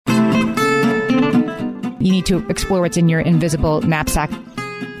you need to explore what's in your invisible knapsack.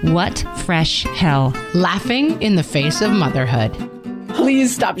 What fresh hell? Laughing in the face of motherhood.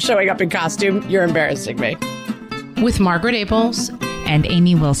 Please stop showing up in costume. You're embarrassing me. With Margaret Abels and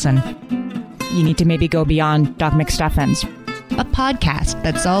Amy Wilson. You need to maybe go beyond Doc McStuffins. A podcast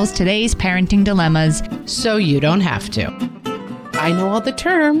that solves today's parenting dilemmas so you don't have to. I know all the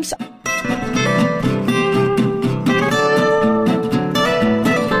terms.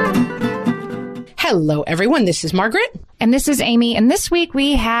 Hello, everyone. This is Margaret. And this is Amy. And this week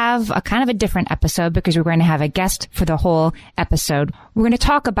we have a kind of a different episode because we're going to have a guest for the whole episode. We're going to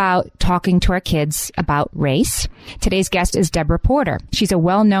talk about talking to our kids about race. Today's guest is Deborah Porter. She's a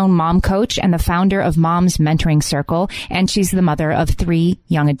well-known mom coach and the founder of Mom's Mentoring Circle, and she's the mother of 3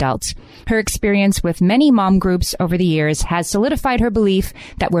 young adults. Her experience with many mom groups over the years has solidified her belief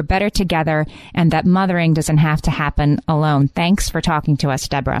that we're better together and that mothering doesn't have to happen alone. Thanks for talking to us,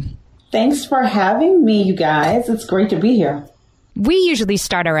 Deborah. Thanks for having me, you guys. It's great to be here. We usually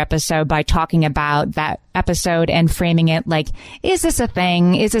start our episode by talking about that episode and framing it like, is this a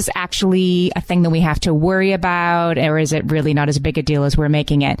thing? Is this actually a thing that we have to worry about? Or is it really not as big a deal as we're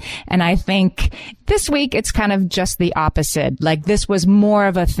making it? And I think this week it's kind of just the opposite. Like, this was more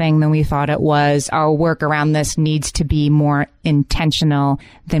of a thing than we thought it was. Our work around this needs to be more intentional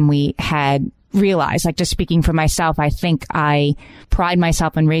than we had realize. Like, just speaking for myself, I think I pride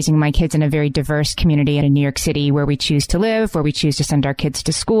myself in raising my kids in a very diverse community in New York City where we choose to live, where we choose to send our kids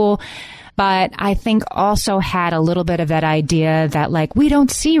to school. But I think also had a little bit of that idea that, like, we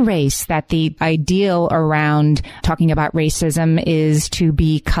don't see race, that the ideal around talking about racism is to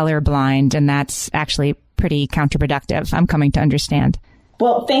be colorblind. And that's actually pretty counterproductive. I'm coming to understand.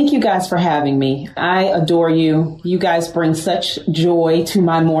 Well, thank you guys for having me. I adore you. You guys bring such joy to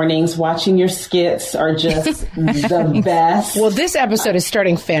my mornings. Watching your skits are just the best. Well, this episode is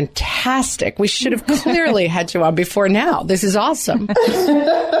starting fantastic. We should have clearly had you on before now. This is awesome.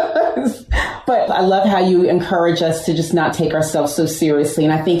 But I love how you encourage us to just not take ourselves so seriously.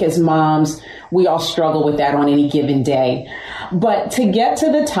 And I think as moms, we all struggle with that on any given day. But to get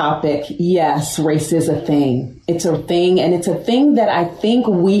to the topic, yes, race is a thing. It's a thing, and it's a thing that I think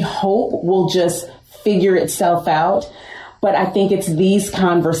we hope will just figure itself out. But I think it's these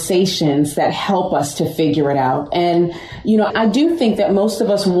conversations that help us to figure it out. And, you know, I do think that most of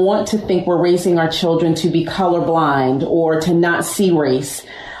us want to think we're raising our children to be colorblind or to not see race.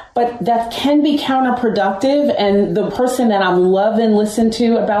 But that can be counterproductive. And the person that I love and listen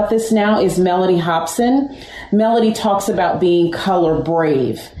to about this now is Melody Hobson. Melody talks about being color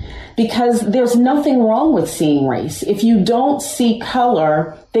brave because there's nothing wrong with seeing race. If you don't see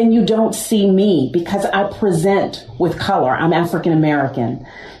color, then you don't see me because I present with color. I'm African American.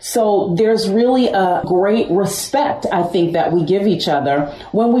 So there's really a great respect, I think, that we give each other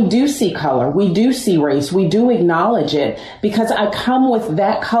when we do see color, we do see race, we do acknowledge it, because I come with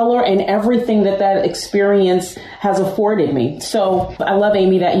that color and everything that that experience has afforded me. So I love,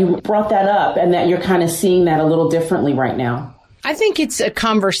 Amy, that you brought that up and that you're kind of seeing that a little differently right now. I think it's a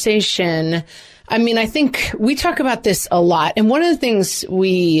conversation. I mean, I think we talk about this a lot. And one of the things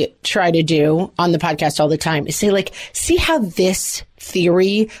we try to do on the podcast all the time is say, like, see how this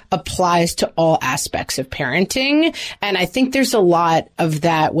theory applies to all aspects of parenting. And I think there's a lot of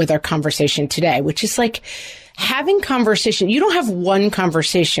that with our conversation today, which is like having conversation. You don't have one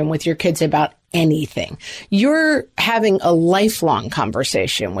conversation with your kids about anything. You're having a lifelong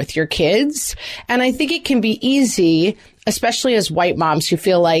conversation with your kids. And I think it can be easy, especially as white moms who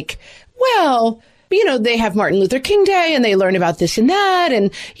feel like, well, you know, they have Martin Luther King Day and they learn about this and that.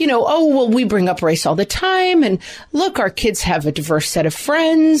 And, you know, oh, well, we bring up race all the time. And look, our kids have a diverse set of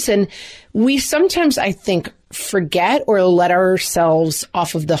friends. And we sometimes, I think, forget or let ourselves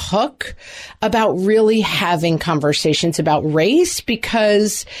off of the hook about really having conversations about race,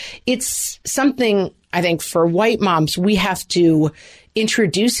 because it's something, I think, for white moms, we have to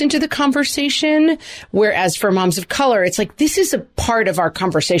introduce into the conversation. Whereas for moms of color, it's like, this is a part of our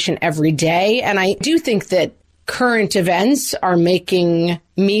conversation every day. And I do think that current events are making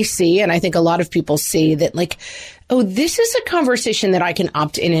me see, and I think a lot of people see, that like, oh, this is a conversation that I can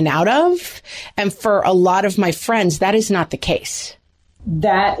opt in and out of. And for a lot of my friends, that is not the case.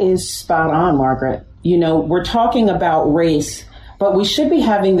 That is spot on, Margaret. You know, we're talking about race, but we should be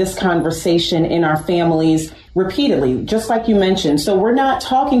having this conversation in our families repeatedly, just like you mentioned. So we're not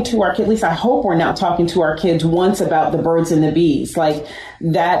talking to our kids, at least I hope we're not talking to our kids once about the birds and the bees. Like,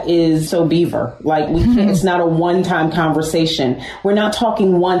 that is so beaver. Like, we can't, it's not a one-time conversation. We're not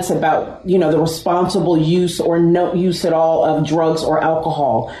talking once about, the responsible use or no use at all of drugs or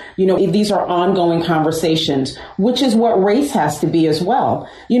alcohol. These are ongoing conversations, which is what race has to be as well.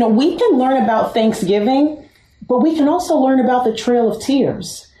 We can learn about Thanksgiving, but we can also learn about the Trail of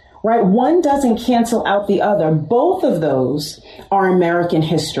Tears. Right? One doesn't cancel out the other. Both of those are American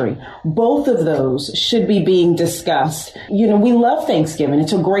history. Both of those should be being discussed. We love Thanksgiving.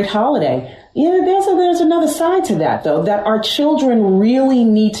 It's a great holiday. There's another side to that, though, that our children really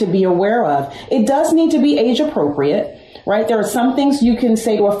need to be aware of. It does need to be age appropriate. Right? There are some things you can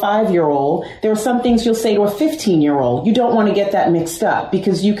say to a 5-year-old. There are some things you'll say to a 15-year-old. You don't want to get that mixed up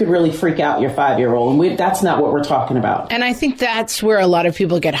because you could really freak out your 5-year-old. And that's not what we're talking about. And I think that's where a lot of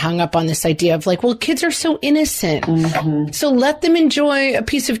people get hung up on this idea of like, well, kids are so innocent. Mm-hmm. So let them enjoy a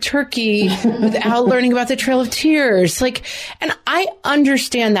piece of turkey without learning about the Trail of Tears. And I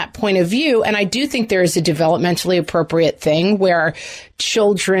understand that point of view. And I do think there is a developmentally appropriate thing where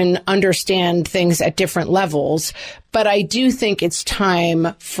children understand things at different levels. But I do think it's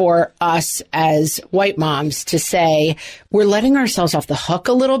time for us as white moms to say we're letting ourselves off the hook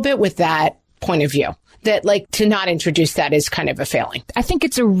a little bit with that point of view. That to not introduce that is kind of a failing. I think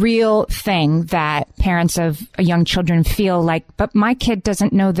it's a real thing that parents of young children feel like, but my kid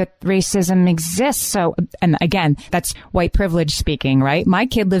doesn't know that racism exists. So, and again, that's white privilege speaking, right? My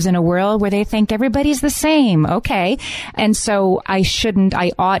kid lives in a world where they think everybody's the same. Okay. And so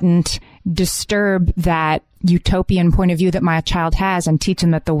I oughtn't disturb that utopian point of view that my child has and teach them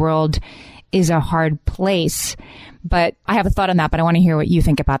that the world is a hard place. But I have a thought on that, but I want to hear what you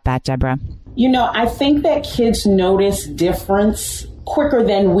think about that, Deborah. I think that kids notice difference quicker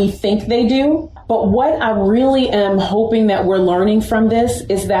than we think they do. But what I really am hoping that we're learning from this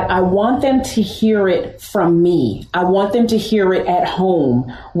is that I want them to hear it from me. I want them to hear it at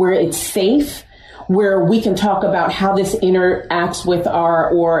home where it's safe, where we can talk about how this interacts with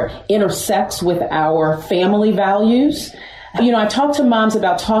or intersects with our family values. I talk to moms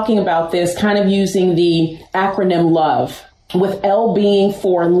about talking about this, kind of using the acronym LOVE, with L being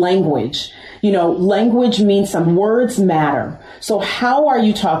for language. Language means some words matter. So how are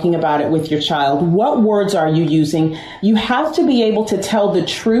you talking about it with your child? What words are you using? You have to be able to tell the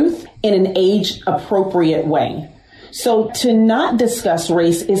truth in an age appropriate way. So to not discuss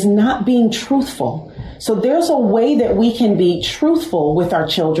race is not being truthful. So there's a way that we can be truthful with our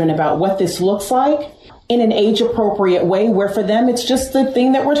children about what this looks like in an age appropriate way, where for them, it's just the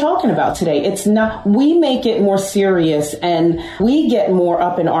thing that we're talking about today. It's not, we make it more serious and we get more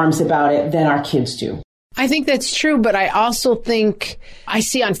up in arms about it than our kids do. I think that's true, but I also think I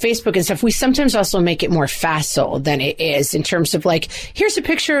see on Facebook and stuff, we sometimes also make it more facile than it is in terms of like, here's a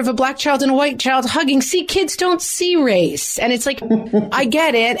picture of a black child and a white child hugging. See, kids don't see race. And it's like, I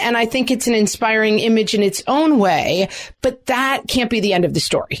get it. And I think it's an inspiring image in its own way, but that can't be the end of the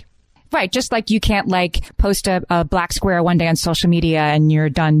story. Right. Just like you can't post a black square one day on social media and you're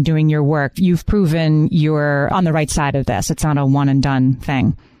done doing your work. You've proven you're on the right side of this. It's not a one and done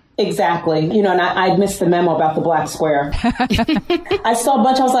thing. Exactly. And I missed the memo about the black square. I saw a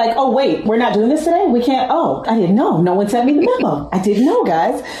bunch. I was like, oh, wait, we're not doing this today? We can't. Oh, I didn't know. No one sent me the memo. I didn't know,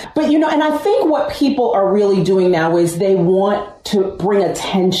 guys. But, and I think what people are really doing now is they want to bring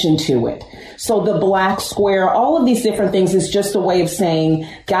attention to it. So the black square, all of these different things is just a way of saying,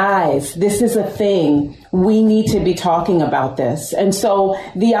 guys, this is a thing. We need to be talking about this. And so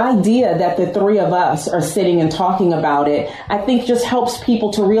the idea that the three of us are sitting and talking about it, I think just helps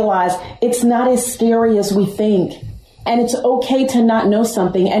people to realize it's not as scary as we think. And it's okay to not know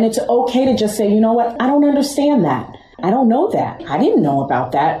something. And it's okay to just say, you know what? I don't understand that. I don't know that. I didn't know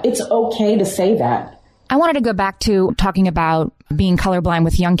about that. It's okay to say that. I wanted to go back to talking about being colorblind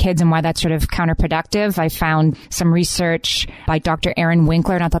with young kids and why that's sort of counterproductive. I found some research by Dr. Erin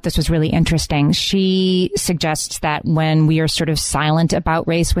Winkler, and I thought this was really interesting. She suggests that when we are sort of silent about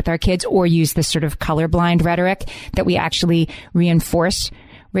race with our kids or use this sort of colorblind rhetoric, that we actually reinforce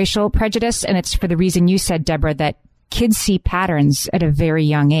racial prejudice. And it's for the reason you said, Deborah, that kids see patterns at a very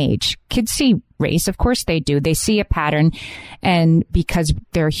young age. Kids see race. Of course they do. They see a pattern. And because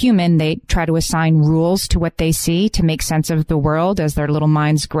they're human, they try to assign rules to what they see to make sense of the world as their little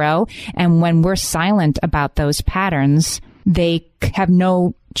minds grow. And when we're silent about those patterns, they have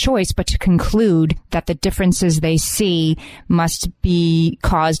no choice but to conclude that the differences they see must be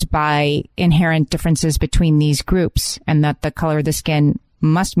caused by inherent differences between these groups, and that the color of the skin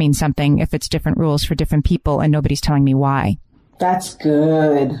must mean something if it's different rules for different people and nobody's telling me why. That's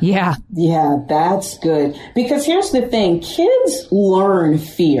good. Yeah. Yeah, that's good. Because here's the thing. Kids learn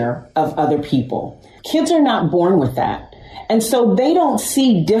fear of other people. Kids are not born with that. And so they don't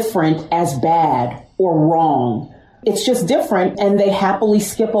see different as bad or wrong. It's just different, and they happily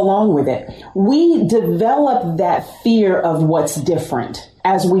skip along with it. We develop that fear of what's different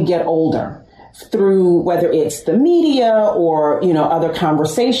as we get older through whether it's the media or, other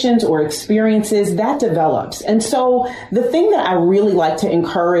conversations or experiences that develops. And so the thing that I really like to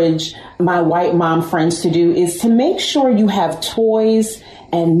encourage my white mom friends to do is to make sure you have toys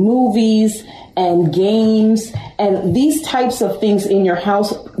and movies and games and these types of things in your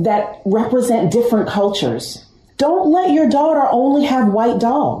house that represent different cultures. Don't let your daughter only have white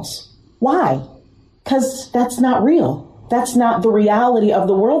dolls. Why? Because that's not real. That's not the reality of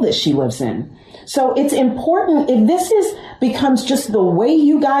the world that she lives in. So it's important if this becomes just the way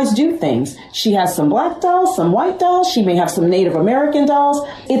you guys do things. She has some black dolls, some white dolls. She may have some Native American dolls.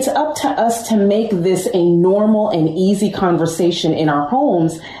 It's up to us to make this a normal and easy conversation in our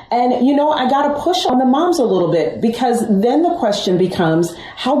homes. And, I got to push on the moms a little bit, because then the question becomes,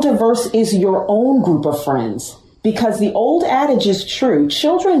 how diverse is your own group of friends? Because the old adage is true.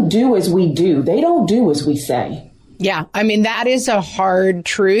 Children do as we do. They don't do as we say. Yeah, I mean, that is a hard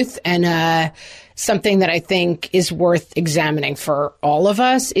truth, and something that I think is worth examining for all of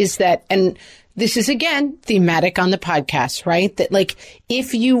us is that, and this is, again, thematic on the podcast, right? That, like,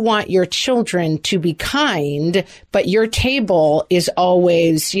 if you want your children to be kind, but your table is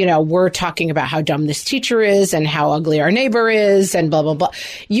always, we're talking about how dumb this teacher is and how ugly our neighbor is and blah, blah, blah.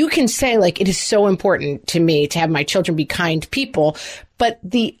 You can say, like, it is so important to me to have my children be kind people. But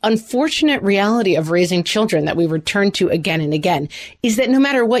the unfortunate reality of raising children that we return to again and again is that no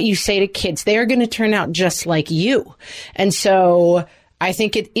matter what you say to kids, they are going to turn out just like you. And so I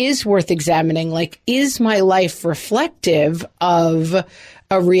think it is worth examining, like, is my life reflective of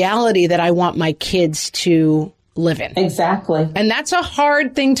a reality that I want my kids to live in? Exactly. And that's a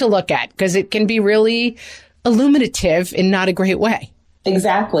hard thing to look at because it can be really illuminative in not a great way.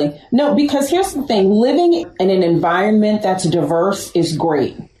 Exactly. No, because here's the thing. Living in an environment that's diverse is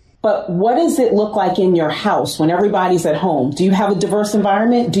great. But what does it look like in your house when everybody's at home? Do you have a diverse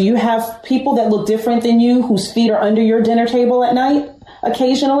environment? Do you have people that look different than you, whose feet are under your dinner table at night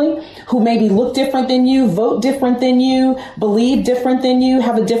occasionally, who maybe look different than you, vote different than you, believe different than you,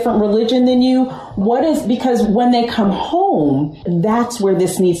 have a different religion than you? Because when they come home, that's where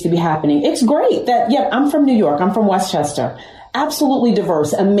this needs to be happening. It's great that, I'm from New York. I'm from Westchester. Absolutely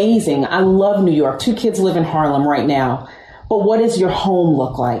diverse. Amazing. I love New York. 2 kids live in Harlem right now. But what does your home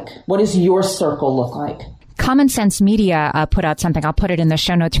look like? What does your circle look like? Common Sense Media put out something, I'll put it in the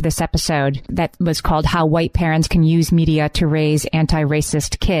show notes for this episode, that was called How White Parents Can Use Media to Raise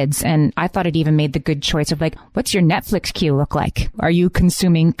Anti-Racist Kids. And I thought it even made the good choice of, like, what's your Netflix queue look like? Are you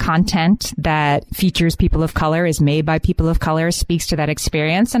consuming content that features people of color, is made by people of color, speaks to that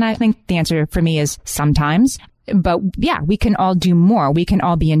experience? And I think the answer for me is sometimes. But yeah, we can all do more. We can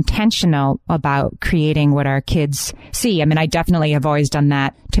all be intentional about creating what our kids see. I mean, I definitely have always done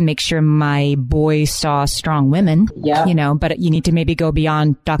that to make sure my boys saw strong women, but you need to maybe go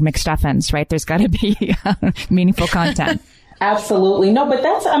beyond Doc McStuffins, right? There's got to be meaningful content. Absolutely. No, but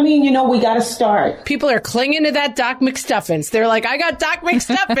that's, we got to start. People are clinging to that Doc McStuffins. They're like, I got Doc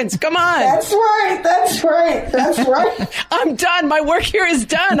McStuffins. Come on. That's right. I'm done. My work here is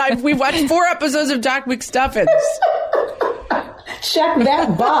done. We've watched 4 episodes of Doc McStuffins. Check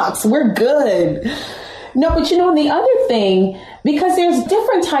that box. We're good. No, but the other thing, because there's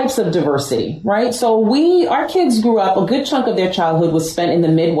different types of diversity, right? So our kids grew up, a good chunk of their childhood was spent in the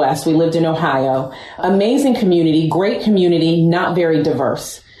Midwest. We lived in Ohio. Amazing community, great community, not very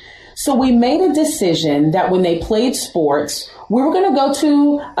diverse. So we made a decision that when they played sports, we were going to go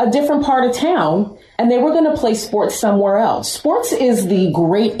to a different part of town and they were going to play sports somewhere else. Sports is the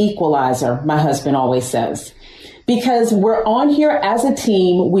great equalizer, my husband always says. Because we're on here as a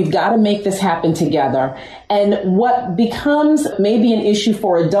team, we've got to make this happen together. And what becomes maybe an issue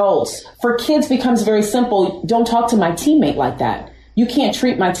for adults, for kids becomes very simple. Don't talk to my teammate like that. You can't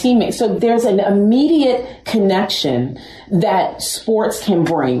treat my teammate. So there's an immediate connection that sports can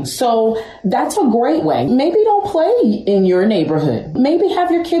bring. So that's a great way. Maybe don't play in your neighborhood. Maybe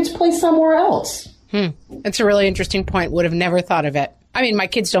have your kids play somewhere else. That's a really interesting point. Would have never thought of it. I mean, my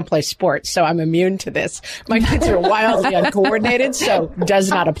kids don't play sports, so I'm immune to this. My kids are wildly uncoordinated, so does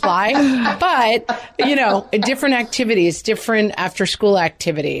not apply. But, different activities, different after-school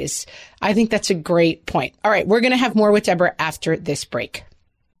activities. I think that's a great point. All right, we're going to have more with Deborah after this break.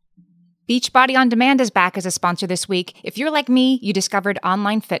 Beachbody On Demand is back as a sponsor this week. If you're like me, you discovered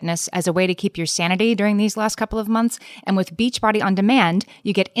online fitness as a way to keep your sanity during these last couple of months. And with Beachbody On Demand,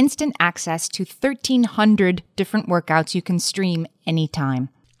 you get instant access to 1,300 different workouts you can stream anytime.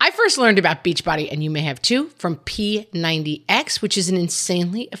 I first learned about Beachbody, and you may have too, from P90X, which is an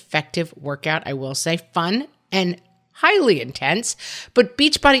insanely effective workout, I will say, fun and highly intense. But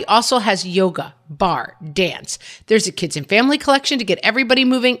Beachbody also has yoga, bar, dance. There's a kids and family collection to get everybody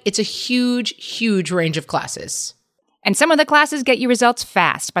moving. It's a huge, huge range of classes. And some of the classes get you results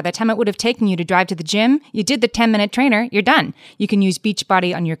fast. By the time it would have taken you to drive to the gym, you did the 10-minute trainer, you're done. You can use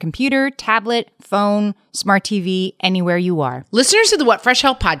Beachbody on your computer, tablet, phone, smart TV, anywhere you are. Listeners of the What Fresh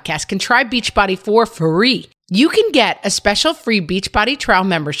Hell podcast can try Beachbody for free. You can get a special free Beachbody trial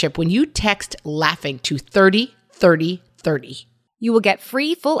membership when you text LAUGHING to 303030. You will get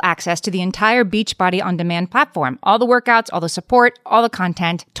free full access to the entire Beachbody On Demand platform. All the workouts, all the support, all the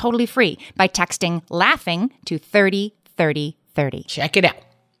content, totally free by texting LAUGHING to 303030. Check it out.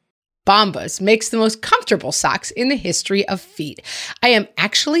 Bombas makes the most comfortable socks in the history of feet. I am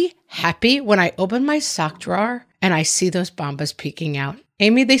actually happy when I open my sock drawer and I see those Bombas peeking out.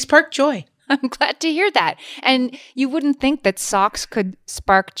 Amy, they spark joy. I'm glad to hear that. And you wouldn't think that socks could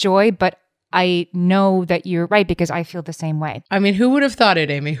spark joy, but I know that you're right because I feel the same way. I mean, who would have thought it,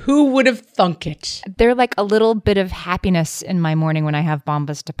 Amy? Who would have thunk it? They're like a little bit of happiness in my morning when I have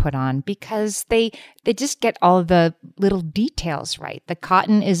Bombas to put on because they just get all the little details right. The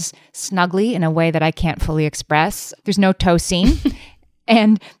cotton is snuggly in a way that I can't fully express. There's no toe seam.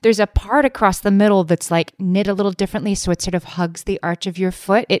 And there's a part across the middle that's like knit a little differently, so it sort of hugs the arch of your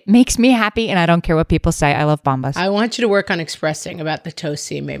foot. It makes me happy, and I don't care what people say. I love Bombas. I want you to work on expressing about the toe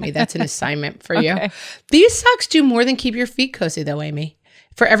seam, Amy. That's an assignment for you. These socks do more than keep your feet cozy, though, Amy.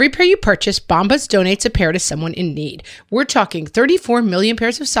 For every pair you purchase, Bombas donates a pair to someone in need. We're talking 34 million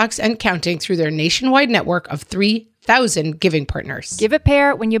pairs of socks and counting through their nationwide network of 3,000 giving partners. Give a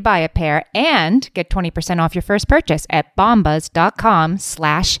pair when you buy a pair and get 20% off your first purchase at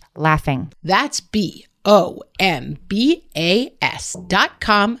bombas.com/laughing. That's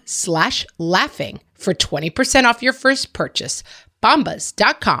BOMBAS.com/laughing for 20% off your first purchase.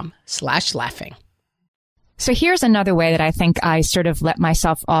 Bombas.com/laughing. So here's another way that I think I sort of let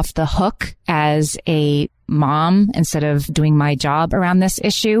myself off the hook as a mom instead of doing my job around this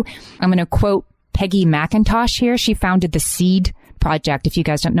issue. I'm going to quote Peggy McIntosh here. She founded the SEED Project. If you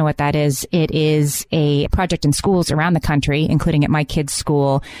guys don't know what that is, it is a project in schools around the country, including at my kids'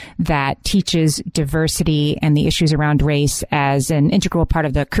 school, that teaches diversity and the issues around race as an integral part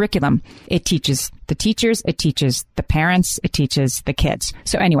of the curriculum. It teaches the teachers, it teaches the parents, it teaches the kids.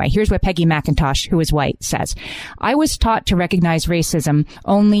 So anyway, here's what Peggy McIntosh, who is white, says. I was taught to recognize racism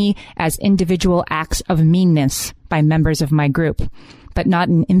only as individual acts of meanness by members of my group, but not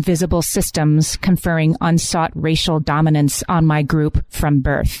in invisible systems conferring unsought racial dominance on my group from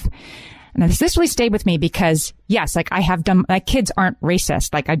birth. And this really stayed with me because, yes, like I have done, like kids aren't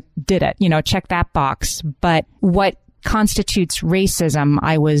racist. Like I did it, check that box. But what constitutes racism,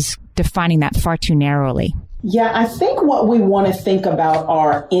 I was defining that far too narrowly. Yeah, I think what we want to think about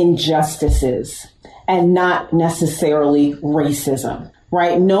are injustices and not necessarily racism,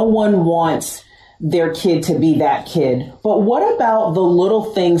 right? No one wants their kid to be that kid. But what about the little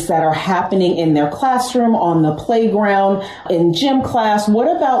things that are happening in their classroom, on the playground, in gym class? What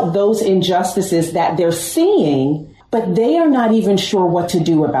about those injustices that they're seeing, but they are not even sure what to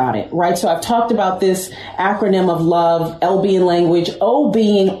do about it, right? So I've talked about this acronym of love, L being language, O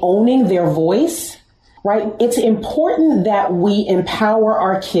being owning their voice, right? It's important that we empower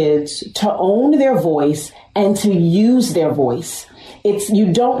our kids to own their voice and to use their voice.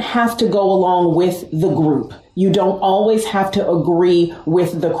 You don't have to go along with the group. You don't always have to agree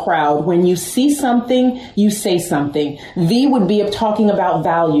with the crowd. When you see something, you say something. V would be talking about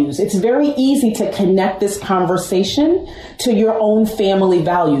values. It's very easy to connect this conversation to your own family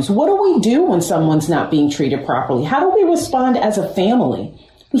values. What do we do when someone's not being treated properly? How do we respond as a family?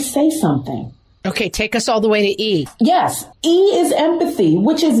 We say something. Okay, take us all the way to E. Yes. E is empathy,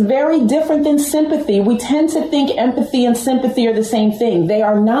 which is very different than sympathy. We tend to think empathy and sympathy are the same thing. They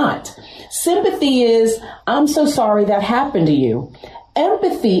are not. Sympathy is, I'm so sorry that happened to you.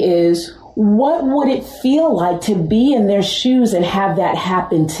 Empathy is, what would it feel like to be in their shoes and have that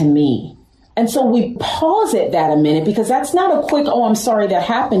happen to me? And so we pause at that a minute because that's not a quick, oh, I'm sorry that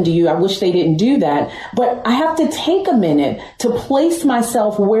happened to you. I wish they didn't do that. But I have to take a minute to place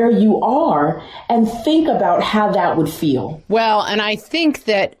myself where you are and think about how that would feel. Well, and I think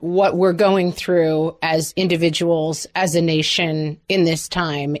that what we're going through as individuals, as a nation in this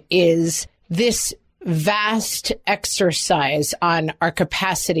time is this vast exercise on our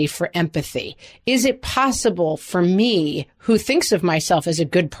capacity for empathy. Is it possible for me, who thinks of myself as a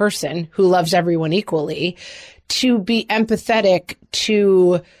good person, who loves everyone equally, to be empathetic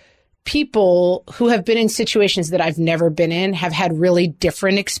to people who have been in situations that I've never been in, have had really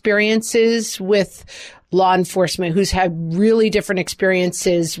different experiences with law enforcement, who's had really different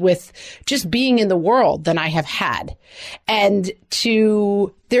experiences with just being in the world than I have had. And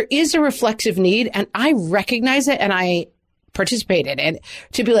there is a reflexive need, and I recognize it and I participate in it,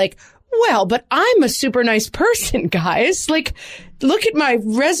 to be like, well, but I'm a super nice person, guys. Like, look at my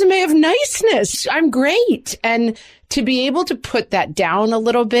resume of niceness. I'm great. And to be able to put that down a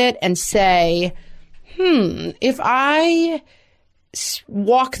little bit and say, if I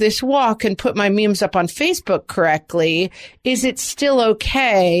walk this walk and put my memes up on Facebook correctly, is it still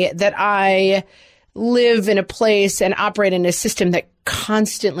okay that I live in a place and operate in a system that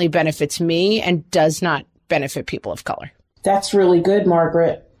constantly benefits me and does not benefit people of color? That's really good,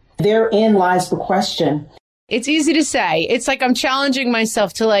 Margaret. Therein lies the question. It's easy to say. It's like I'm challenging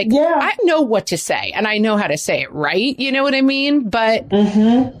myself to I know what to say and I know how to say it right. You know what I mean? But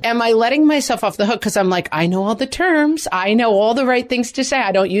am I letting myself off the hook because I'm like, I know all the terms. I know all the right things to say.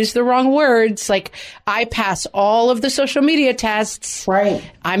 I don't use the wrong words. Like, I pass all of the social media tests. Right.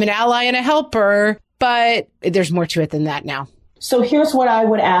 I'm an ally and a helper, but there's more to it than that now. So here's what I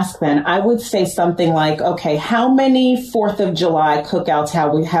would ask then. I would say something like, okay, how many 4th of July cookouts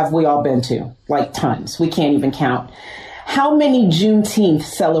have we all been to? Like tons. We can't even count. How many Juneteenth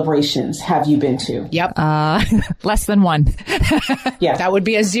celebrations have you been to? Yep. Less than one. Yeah. That would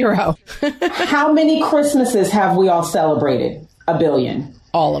be a 0. How many Christmases have we all celebrated? 1 billion.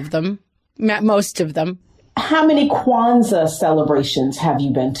 All of them. Most of them. How many Kwanzaa celebrations have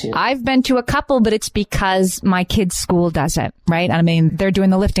you been to? I've been to a couple, but it's because my kids' school does it, right? I mean, they're doing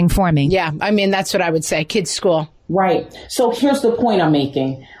the lifting for me. Yeah, I mean, that's what I would say. Kids' school. Right. So here's the point I'm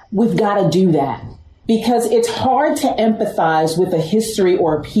making. We've got to do that because it's hard to empathize with a history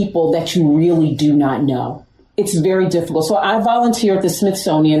or a people that you really do not know. It's very difficult. So I volunteer at the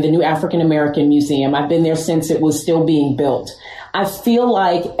Smithsonian, the new African American Museum. I've been there since it was still being built. I feel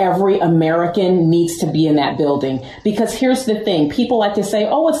like every American needs to be in that building because here's the thing. People like to say,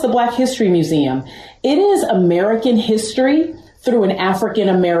 oh, it's the Black History Museum. It is American history through an African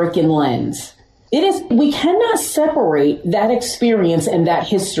American lens. We cannot separate that experience and that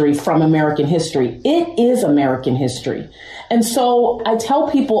history from American history. It is American history. And so I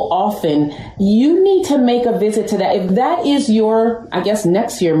tell people often, you need to make a visit to that. If that is I guess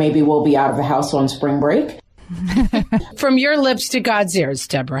next year, maybe we'll be out of the house on spring break. From your lips to God's ears,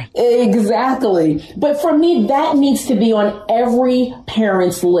 Deborah. Exactly. But for me, that needs to be on every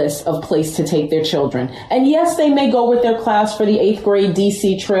parent's list of place to take their children. And yes, they may go with their class for the 8th grade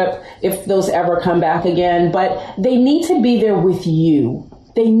DC trip if those ever come back again, but they need to be there with you.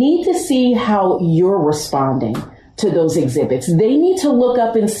 They need to see how you're responding to those exhibits. They need to look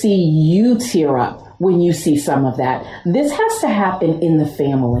up and see you tear up when you see some of that. This has to happen in the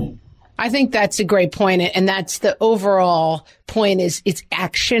family. I think that's a great point. And that's the overall point is it's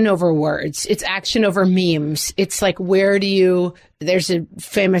action over words. It's action over memes. It's like, there's a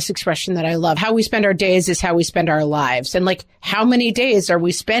famous expression that I love. How we spend our days is how we spend our lives. And like, how many days are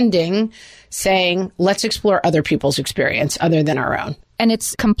we spending saying, let's explore other people's experience other than our own? And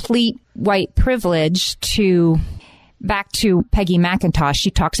it's complete white privilege back to Peggy McIntosh. She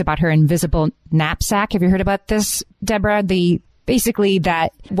talks about her invisible knapsack. Have you heard about this, Deborah? Basically,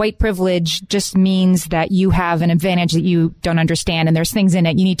 that white privilege just means that you have an advantage that you don't understand, and there's things in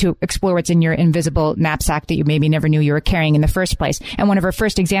it. You need to explore what's in your invisible knapsack that you maybe never knew you were carrying in the first place. And one of her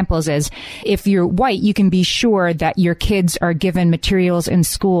first examples is, if you're white, you can be sure that your kids are given materials in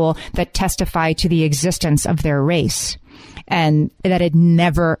school that testify to the existence of their race. And that had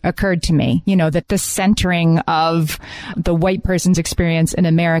never occurred to me, that the centering of the white person's experience in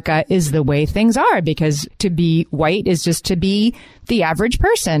America is the way things are, because to be white is just to be the average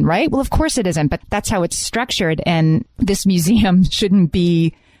person, right? Well, of course it isn't, but that's how it's structured. And this museum shouldn't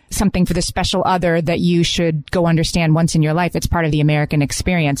be something for the special other that you should go understand once in your life. It's part of the American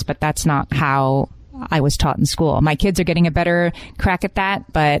experience, but that's not how I was taught in school. My kids are getting a better crack at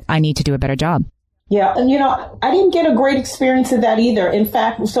that, but I need to do a better job. Yeah. And, I didn't get a great experience of that either. In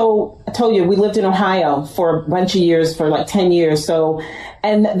fact, so I told you, we lived in Ohio for a bunch of years, for like 10 years.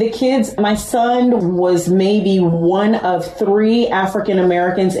 And the kids, my son was maybe one of 3 African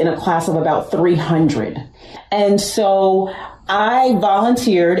Americans in a class of about 300. And so I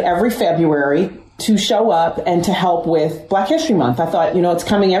volunteered every February to show up and to help with Black History Month. I thought, it's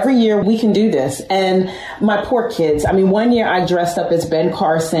coming every year. We can do this. And my poor kids. I mean, one year I dressed up as Ben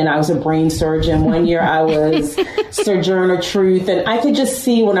Carson. I was a brain surgeon. One year I was Sojourner Truth. And I could just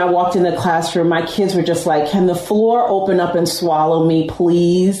see when I walked in the classroom, my kids were just like, can the floor open up and swallow me,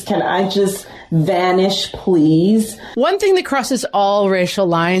 please? Can I just vanish, please? One thing that crosses all racial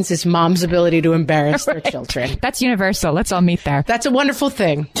lines is mom's ability to embarrass their children. That's universal. Let's all meet there. That's a wonderful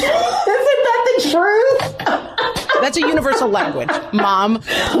thing. Truth. That's a universal language. Mom,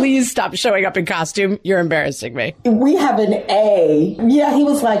 please stop showing up in costume. You're embarrassing me. We have an A. Yeah, he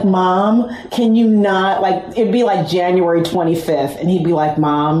was like, Mom, can you not, it'd be like January 25th. And he'd be like,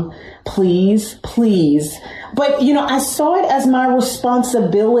 Mom, please, please. But, I saw it as my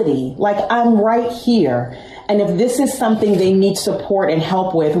responsibility. I'm right here. And if this is something they need support and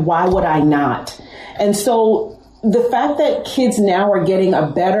help with, why would I not? And so the fact that kids now are getting a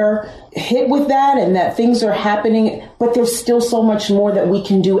better hit with that and that things are happening, but there's still so much more that we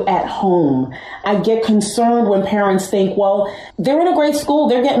can do at home. I get concerned when parents think, well, they're in a great school,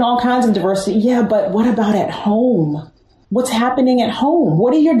 they're getting all kinds of diversity. Yeah, but what about at home? What's happening at home?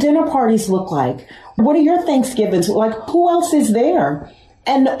 What do your dinner parties look like? What are your Thanksgivings? Who else is there?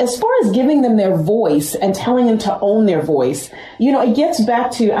 And as far as giving them their voice and telling them to own their voice, it gets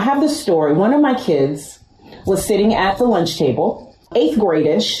back to, I have this story. One of my kids was sitting at the lunch table, 8th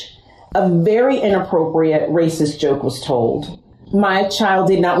grade-ish. A very inappropriate racist joke was told. My child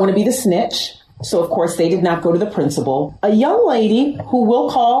did not want to be the snitch, so of course they did not go to the principal. A young lady, who we'll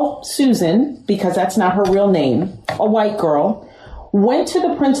call Susan, because that's not her real name, a white girl, went to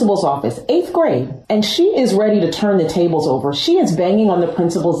the principal's office, 8th grade, and she is ready to turn the tables over. She is banging on the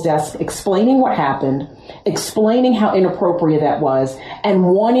principal's desk, explaining what happened, explaining how inappropriate that was, and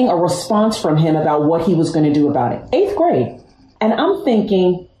wanting a response from him about what he was going to do about it. 8th grade. And I'm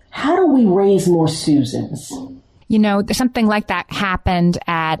thinking, how do we raise more Susans? Something like that happened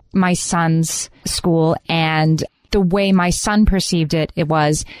at my son's school, and the way my son perceived it, it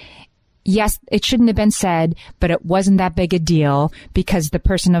was, yes, it shouldn't have been said, but it wasn't that big a deal because the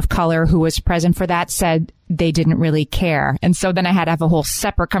person of color who was present for that said they didn't really care. And so then I had to have a whole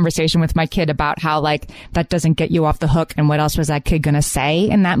separate conversation with my kid about how, that doesn't get you off the hook and what else was that kid going to say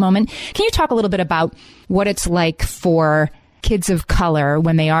in that moment. Can you talk a little bit about what it's like for kids of color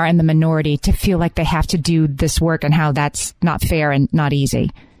when they are in the minority to feel like they have to do this work and how that's not fair and not easy?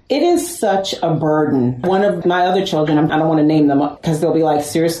 It is such a burden. One of my other children, I don't want to name them because they'll be like,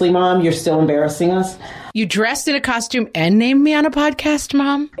 seriously, Mom, you're still embarrassing us. You dressed in a costume and named me on a podcast,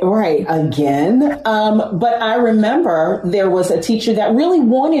 Mom? Right, again. But I remember there was a teacher that really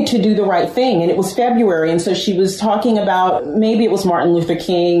wanted to do the right thing, and it was February. And so she was talking about, maybe it was Martin Luther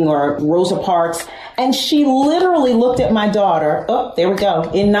King or Rosa Parks. And she literally looked at my daughter, oh, there we go,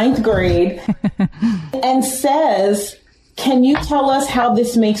 in 9th grade, and says, can you tell us how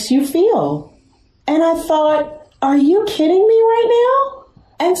this makes you feel? And I thought, are you kidding me right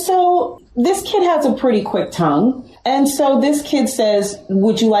now? And so this kid has a pretty quick tongue. And so this kid says,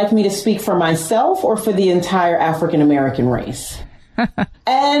 would you like me to speak for myself or for the entire African American race?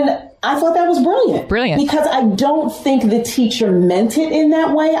 And I thought that was brilliant. Brilliant. Because I don't think the teacher meant it in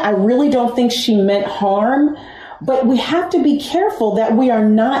that way. I really don't think she meant harm. But we have to be careful that we are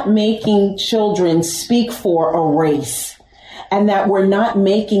not making children speak for a race and that we're not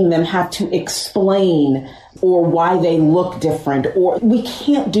making them have to explain or why they look different, or we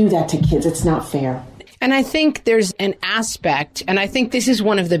can't do that to kids. It's not fair. And I think there's an aspect, and I think this is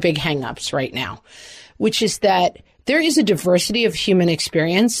one of the big hangups right now, which is that there is a diversity of human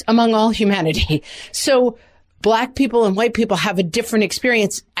experience among all humanity. So Black people and white people have a different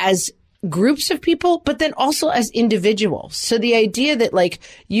experience as groups of people, but then also as individuals. So the idea that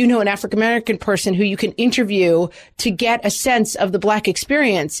an African-American person who you can interview to get a sense of the Black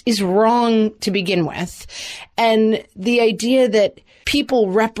experience is wrong to begin with. And the idea that people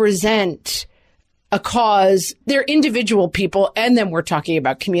represent a cause, they're individual people, and then we're talking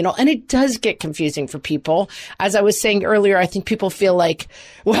about communal. And it does get confusing for people. As I was saying earlier, I think people feel like,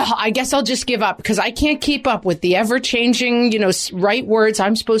 well, I guess I'll just give up because I can't keep up with the ever-changing, right words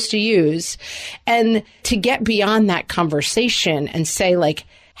I'm supposed to use. And to get beyond that conversation and say,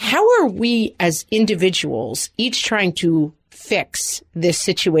 how are we as individuals each trying to fix this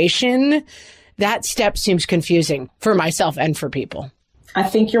situation? That step seems confusing for myself and for people. I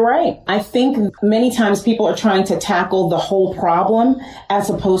think you're right. I think many times people are trying to tackle the whole problem as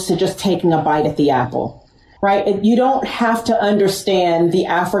opposed to just taking a bite at the apple, right? You don't have to understand the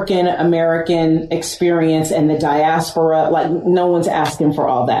African American experience and the diaspora. No one's asking for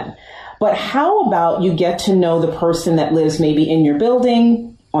all that. But how about you get to know the person that lives maybe in your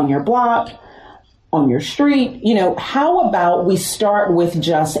building, on your block, on your street. How about we start with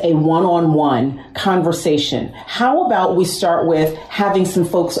just a one-on-one conversation? How about we start with having some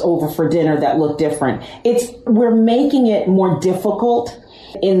folks over for dinner that look different? We're making it more difficult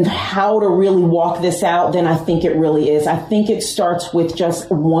in how to really walk this out than I think it really is. I think it starts with just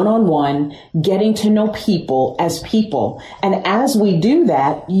one-on-one, getting to know people as people. And as we do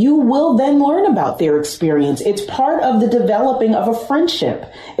that, you will then learn about their experience. It's part of the developing of a friendship.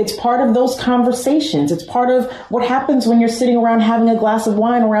 It's part of those conversations. It's part of what happens when you're sitting around having a glass of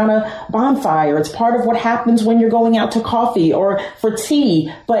wine around a bonfire. It's part of what happens when you're going out to coffee or for tea.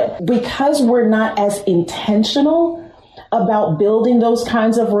 But because we're not as intentional about building those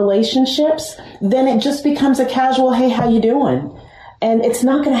kinds of relationships, then it just becomes a casual, hey, how you doing? And it's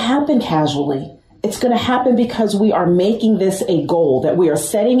not going to happen casually. It's going to happen because we are making this a goal, that we are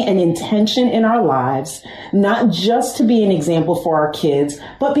setting an intention in our lives, not just to be an example for our kids,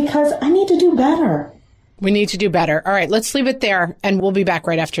 but because I need to do better. We need to do better. All right, let's leave it there, and we'll be back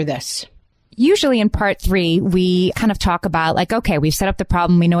right after this. Usually in part 3, we kind of talk about okay, we've set up the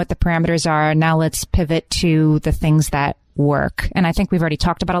problem. We know what the parameters are. Now let's pivot to the things that work. And I think we've already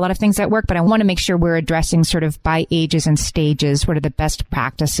talked about a lot of things that work, but I want to make sure we're addressing sort of by ages and stages, what are the best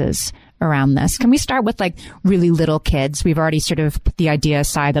practices around this. Can we start with really little kids? We've already sort of put the idea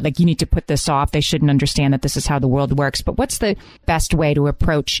aside that you need to put this off. They shouldn't understand that this is how the world works. But what's the best way to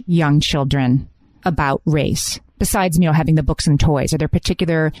approach young children about race? Besides, having the books and toys, are there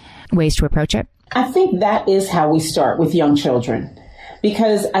particular ways to approach it? I think that is how we start with young children.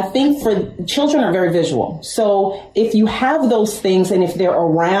 Because I think children are very visual. So if you have those things and if they're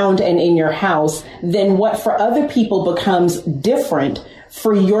around and in your house, then what for other people becomes different,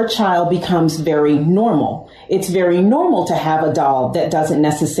 for your child becomes very normal. It's very normal to have a doll that doesn't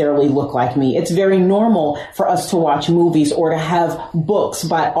necessarily look like me. It's very normal for us to watch movies or to have books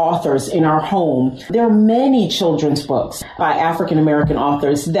by authors in our home. There are many children's books by African American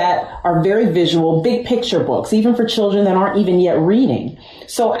authors that are very visual, big picture books, even for children that aren't even yet reading.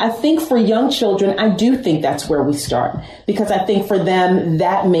 So I think for young children, I do think that's where we start, because I think for them,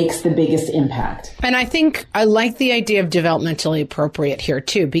 that makes the biggest impact. And I think I like the idea of developmentally appropriate here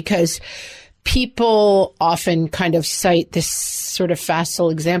too, because people often kind of cite this sort of facile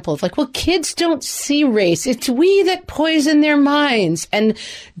example of well, kids don't see race. It's we that poison their minds. And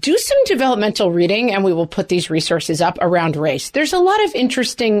do some developmental reading, and we will put these resources up around race. There's a lot of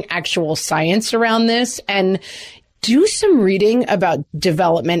interesting actual science around this, and do some reading about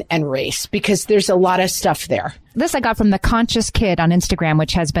development and race, because there's a lot of stuff there. This I got from The Conscious Kid on Instagram,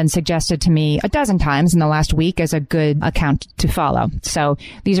 which has been suggested to me a dozen times in the last week as a good account to follow. So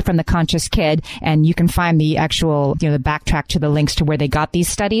these are from The Conscious Kid, and you can find the actual, the backtrack to the links to where they got these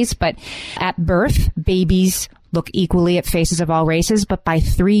studies. But at birth, babies look equally at faces of all races, but by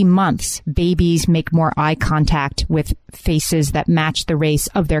 3 months, babies make more eye contact with faces that match the race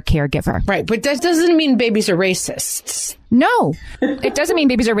of their caregiver. Right, but that doesn't mean babies are racists. No, it doesn't mean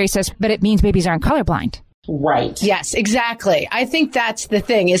babies are racist, but it means babies aren't colorblind. Right. Yes, exactly. I think that's the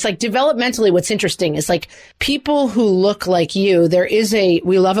thing. Is developmentally what's interesting is people who look like you,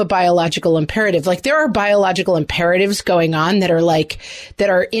 we love a biological imperative. There are biological imperatives going on that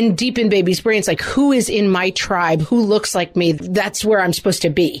are deep in babies' brains. Who is in my tribe? Who looks like me? That's where I'm supposed to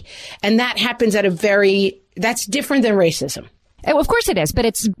be. And that happens that's different than racism. Of course it is,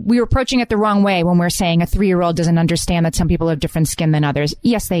 but we're approaching it the wrong way when we're saying a 3-year-old doesn't understand that some people have different skin than others.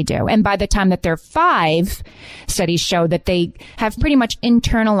 Yes, they do. And by the time that they're 5, studies show that they have pretty much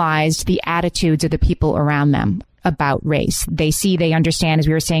internalized the attitudes of the people around them about race. They understand, as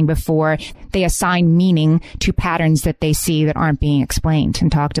we were saying before, they assign meaning to patterns that they see that aren't being explained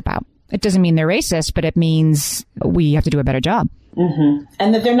and talked about. It doesn't mean they're racist, but it means we have to do a better job. Mm-hmm.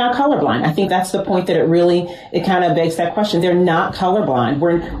 And that they're not colorblind. I think that's the point that it kind of begs that question. They're not colorblind.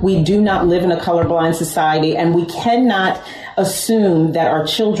 We do not live in a colorblind society, and we cannot assume that our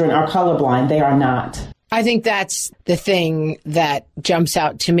children are colorblind. They are not. I think that's the thing that jumps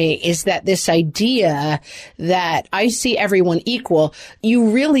out to me, is that this idea that I see everyone equal, you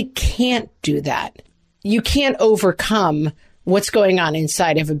really can't do that. You can't overcome what's going on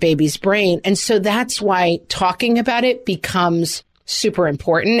inside of a baby's brain. And so that's why talking about it becomes super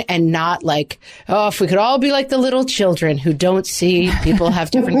important, and not if we could all be like the little children who don't see people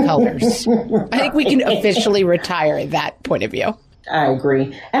have different colors. I think we can officially retire that point of view. I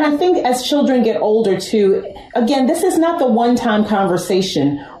agree. And I think as children get older too, again, this is not the one-time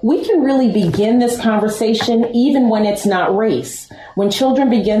conversation. We can really begin this conversation even when it's not race. When children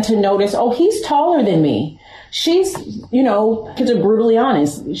begin to notice, oh, he's taller than me. She's, kids are brutally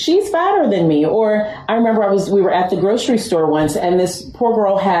honest. She's fatter than me. Or I remember we were at the grocery store once and this poor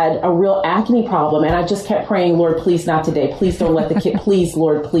girl had a real acne problem. And I just kept praying, Lord, please not today. Please don't let the kid, please,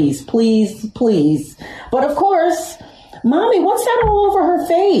 Lord, please, please, please. But of course, Mommy, what's that all over her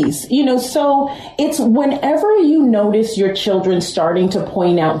face? So it's whenever you notice your children starting to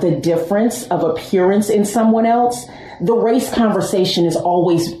point out the difference of appearance in someone else, the race conversation is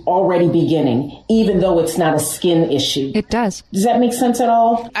always already beginning, even though it's not a skin issue. It does. Does that make sense at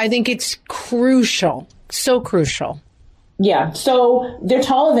all? I think it's crucial. So crucial. Yeah. So they're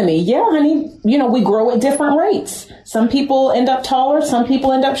taller than me. Yeah, honey. We grow at different rates. Some people end up taller. Some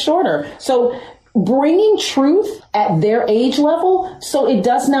people end up shorter. So bringing truth at their age level, so it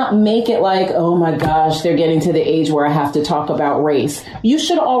does not make it like, oh my gosh, they're getting to the age where I have to talk about race. You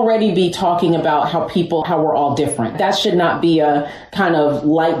should already be talking about how we're all different. That should not be a kind of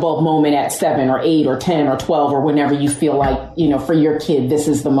light bulb moment at 7 or 8 or 10 or 12 or whenever you feel like, for your kid, this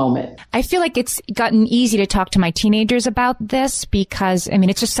is the moment. I feel like it's gotten easy to talk to my teenagers about this because,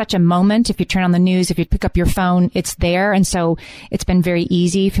 it's just such a moment. If you turn on the news, if you pick up your phone, it's there. And so it's been very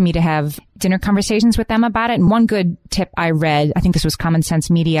easy for me to have dinner conversations with them about it. And one good tip I read, I think this was Common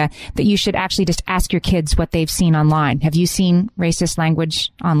Sense Media, that you should actually just ask your kids what they've seen online. Have you seen racist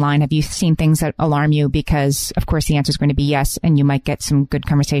language online? Have you seen things that alarm you? Because, of course, the answer is going to be yes, and you might get some good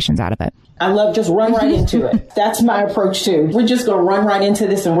conversations out of it. I love just run right into it. That's my approach too. We're just going to run right into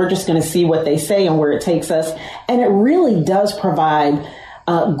this and we're just going to see what they say and where it takes us. And it really does provide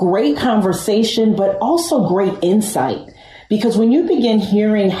great conversation, but also great insight. Because when you begin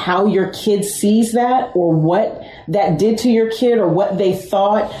hearing how your kid sees that or what that did to your kid or what they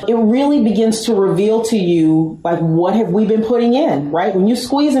thought, it really begins to reveal to you, like, what have we been putting in, right? When you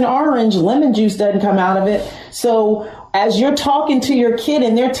squeeze an orange, lemon juice doesn't come out of it. So as you're talking to your kid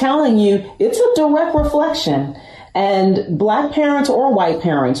and they're telling you, it's a direct reflection. And Black parents or white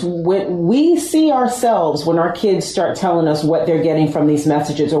parents, we see ourselves when our kids start telling us what they're getting from these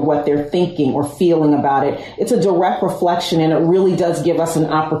messages or what they're thinking or feeling about it. It's a direct reflection, and it really does give us an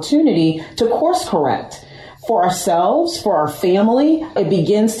opportunity to course correct for ourselves, for our family. It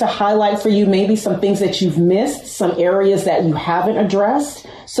begins to highlight for you maybe some things that you've missed, some areas that you haven't addressed.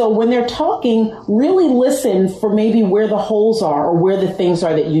 So when they're talking, really listen for maybe where the holes are or where the things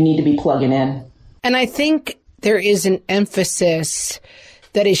are that you need to be plugging in. And I think there is an emphasis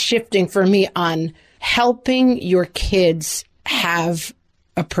that is shifting for me on helping your kids have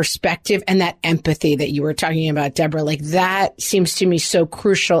a perspective and that empathy that you were talking about, Deborah. Like, that seems to me so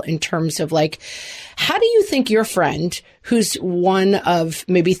crucial in terms of, like, how do you think your friend, who's one of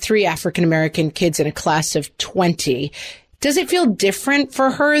maybe 3 African-American kids in a class of 20, does it feel different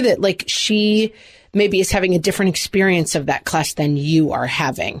for her that, like, she maybe is having a different experience of that class than you are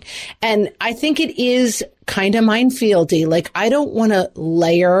having? And I think it is kind of minefieldy. Like, I don't want to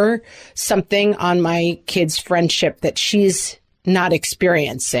layer something on my kid's friendship that she's not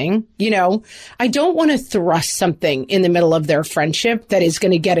experiencing. I don't want to thrust something in the middle of their friendship that is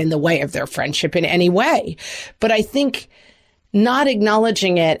going to get in the way of their friendship in any way. But I think not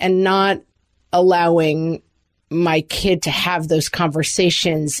acknowledging it and not allowing my kid to have those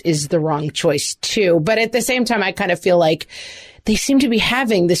conversations is the wrong choice too. But at the same time, I kind of feel like they seem to be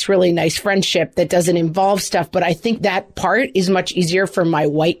having this really nice friendship that doesn't involve stuff. But I think that part is much easier for my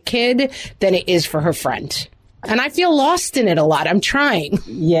white kid than it is for her friend. And I feel lost in it a lot. I'm trying.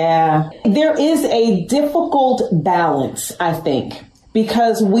 Yeah, there is a difficult balance, I think,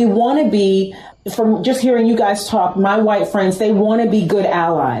 because we want to be, from just hearing you guys talk, my white friends, they want to be good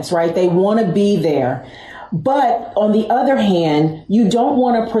allies, right? They want to be there. But on the other hand, you don't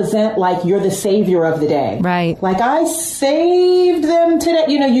want to present like you're the savior of the day. Right. Like, I saved them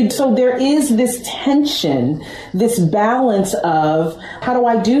today. So there is this tension, this balance of, how do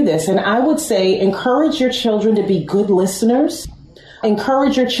I do this? And I would say, encourage your children to be good listeners.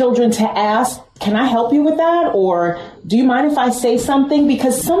 Encourage your children to ask, can I help you with that? Or do you mind if I say something?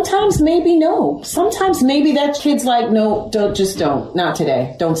 Because sometimes maybe no. Sometimes maybe that kid's like, no, don't. Not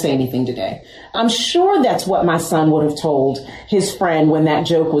today. Don't say anything today. I'm sure that's what my son would have told his friend when that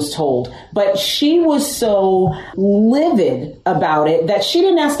joke was told. But she was so livid about it that she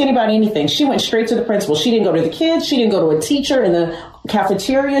didn't ask anybody anything. She went straight to the principal. She didn't go to the kids. She didn't go to a teacher in the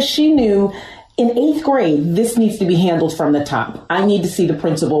cafeteria. She knew in 8th grade, this needs to be handled from the top. I need to see the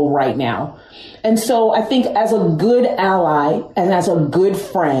principal right now. And so I think as a good ally and as a good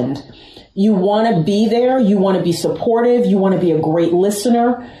friend, you want to be there. You want to be supportive. You want to be a great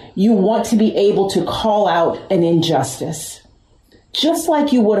listener. You want to be able to call out an injustice, just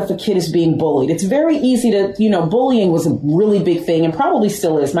like you would if a kid is being bullied. It's very easy to, bullying was a really big thing and probably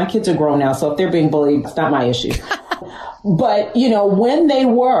still is. My kids are grown now, so if they're being bullied, it's not my issue. But, when they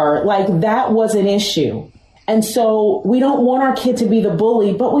were, that was an issue. And so we don't want our kid to be the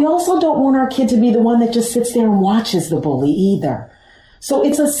bully, but we also don't want our kid to be the one that just sits there and watches the bully either. So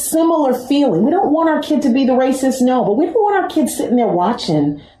it's a similar feeling. We don't want our kid to be the racist, no, but we don't want our kids sitting there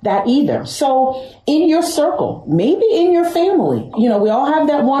watching that either. So in your circle, maybe in your family, we all have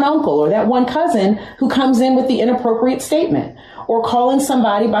that one uncle or that one cousin who comes in with the inappropriate statement or calling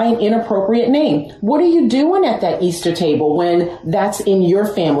somebody by an inappropriate name. What are you doing at that Easter table when that's in your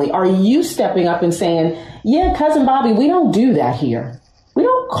family? Are you stepping up and saying, yeah, Cousin Bobby, we don't do that here? We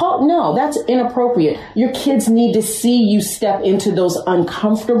don't call, no, that's inappropriate. Your kids need to see you step into those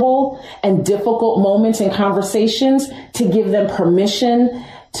uncomfortable and difficult moments and conversations to give them permission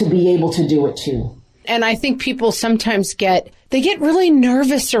to be able to do it too. And I think people sometimes get really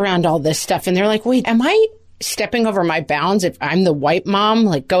nervous around all this stuff. And they're like, wait, am I stepping over my bounds if I'm the white mom,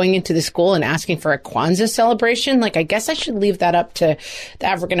 going into the school and asking for a Kwanzaa celebration? I guess I should leave that up to the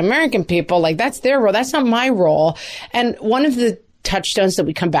African-American people. That's their role. That's not my role. And one of the touchstones that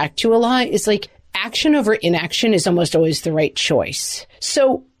we come back to a lot is action over inaction is almost always the right choice.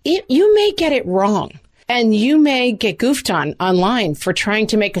 So you may get it wrong and you may get goofed on online for trying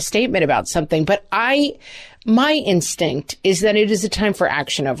to make a statement about something. But my instinct is that it is a time for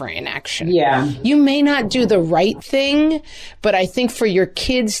action over inaction. Yeah. You may not do the right thing, but I think for your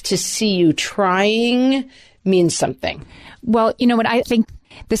kids to see you trying means something. Well, you know what I think?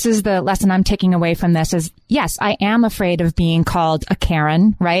 This is the lesson I'm taking away from this is, yes, I am afraid of being called a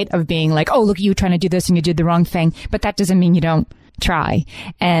Karen, right? Of being like, oh, look at you trying to do this and you did the wrong thing. But that doesn't mean you don't try.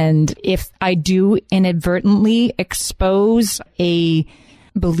 And if I do inadvertently expose a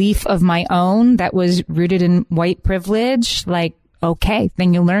belief of my own that was rooted in white privilege, okay,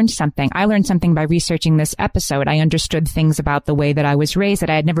 then you learned something. I learned something by researching this episode. I understood things about the way that I was raised that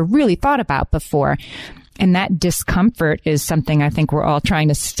I had never really thought about before. And that discomfort is something I think we're all trying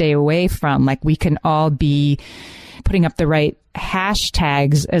to stay away from. We can all be putting up the right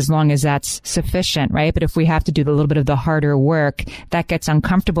hashtags as long as that's sufficient, right? But if we have to do a little bit of the harder work, that gets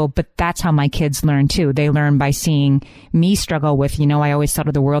uncomfortable. But that's how my kids learn too. They learn by seeing me struggle with, I always thought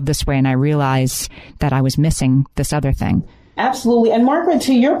of the world this way, and I realized that I was missing this other thing. Absolutely. And Margaret,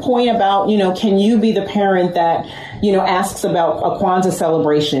 to your point about, can you be the parent that, asks about a Kwanzaa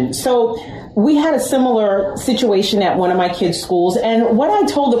celebration? So we had a similar situation at one of my kids' schools. And what I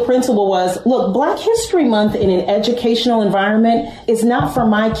told the principal was, look, Black History Month in an educational environment is not for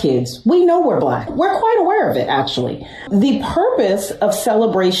my kids. We know we're Black. We're quite aware of it, actually. The purpose of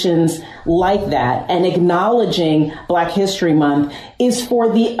celebrations like that and acknowledging Black History Month is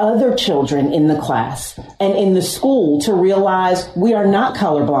for the other children in the class and in the school to realize we are not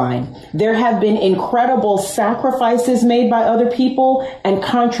colorblind. There have been incredible sacrifices made by other people and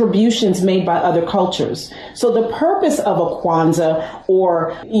contributions made by other cultures. So the purpose of a Kwanzaa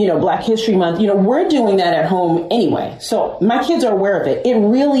or, Black History Month, we're doing that at home anyway. So my kids are aware of it. It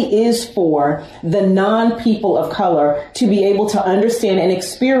really is for the non-people of color to be able to understand and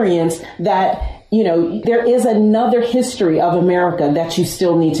experience that, there is another history of America that you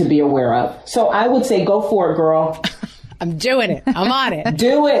still need to be aware of. So I would say go for it, girl. I'm doing it. I'm on it.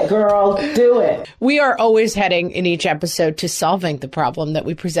 Do it, girl. Do it. We are always heading in each episode to solving the problem that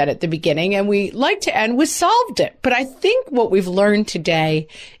we present at the beginning, and we like to end with solved it. But I think what we've learned today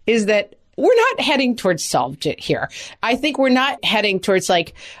is that we're not heading towards solved it here. I think we're not heading towards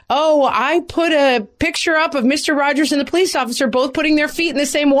I put a picture up of Mr. Rogers and the police officer both putting their feet in the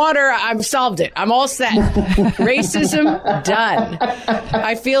same water. I've solved it. I'm all set. Racism, done.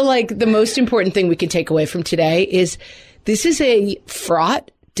 I feel like the most important thing we can take away from today is this is a fraught,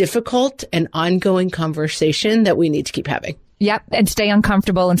 difficult, and ongoing conversation that we need to keep having. Yep. And stay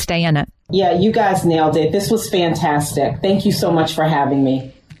uncomfortable and stay in it. Yeah, you guys nailed it. This was fantastic. Thank you so much for having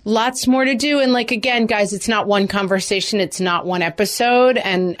me. Lots more to do. And again, guys, it's not one conversation. It's not one episode.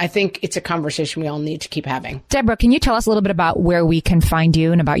 And I think it's a conversation we all need to keep having. Deborah, can you tell us a little bit about where we can find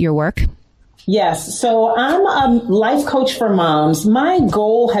you and about your work? Yes. So I'm a life coach for moms. My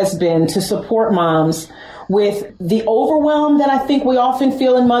goal has been to support moms with the overwhelm that I think we often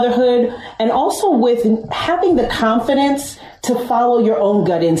feel in motherhood, and also with having the confidence to follow your own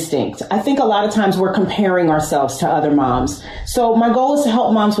gut instinct. I think a lot of times we're comparing ourselves to other moms. So my goal is to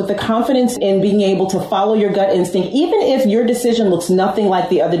help moms with the confidence in being able to follow your gut instinct, even if your decision looks nothing like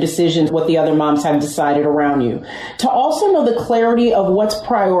the other decisions, what the other moms have decided around you. To also know the clarity of what's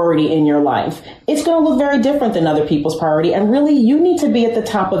priority in your life. It's going to look very different than other people's priority. And really, you need to be at the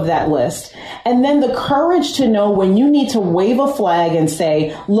top of that list. And then the courage to know when you need to wave a flag and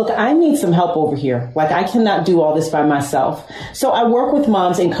say, look, I need some help over here. Like, I cannot do all this by myself. So I work with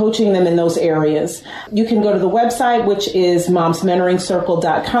moms in coaching them in those areas. You can go to the website, which is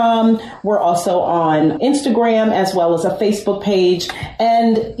momsmentoringcircle.com. We're also on Instagram as well as a Facebook page.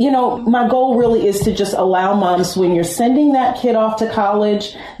 And, you know, my goal really is to just allow moms, when you're sending that kid off to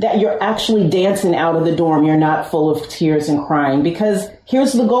college, that you're actually dancing out of the dorm. You're not full of tears and crying, because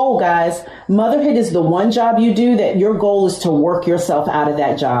here's the goal, guys. Motherhood is the one job you do that your goal is to work yourself out of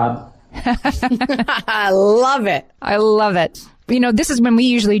that job. I love it. I love it. You know, this is when we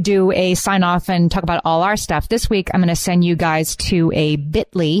usually do a sign off and talk about all our stuff. This week, I'm going to send you guys to a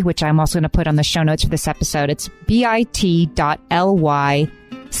bit.ly, which I'm also going to put on the show notes for this episode. It's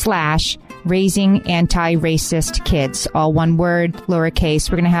bit.ly/raising anti-racist kids, all one word, lowercase.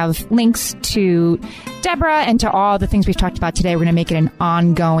 We're going to have links to Deborah and to all the things we've talked about today. We're going to make it an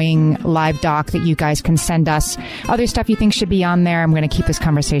ongoing live doc that you guys can send us. Other stuff you think should be on there. I'm going to keep this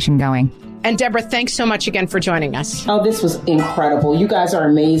conversation going. And Deborah, thanks so much again for joining us. Oh, this was incredible. You guys are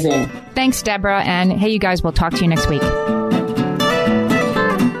amazing. Thanks, Deborah. And hey, you guys, we'll talk to you next week.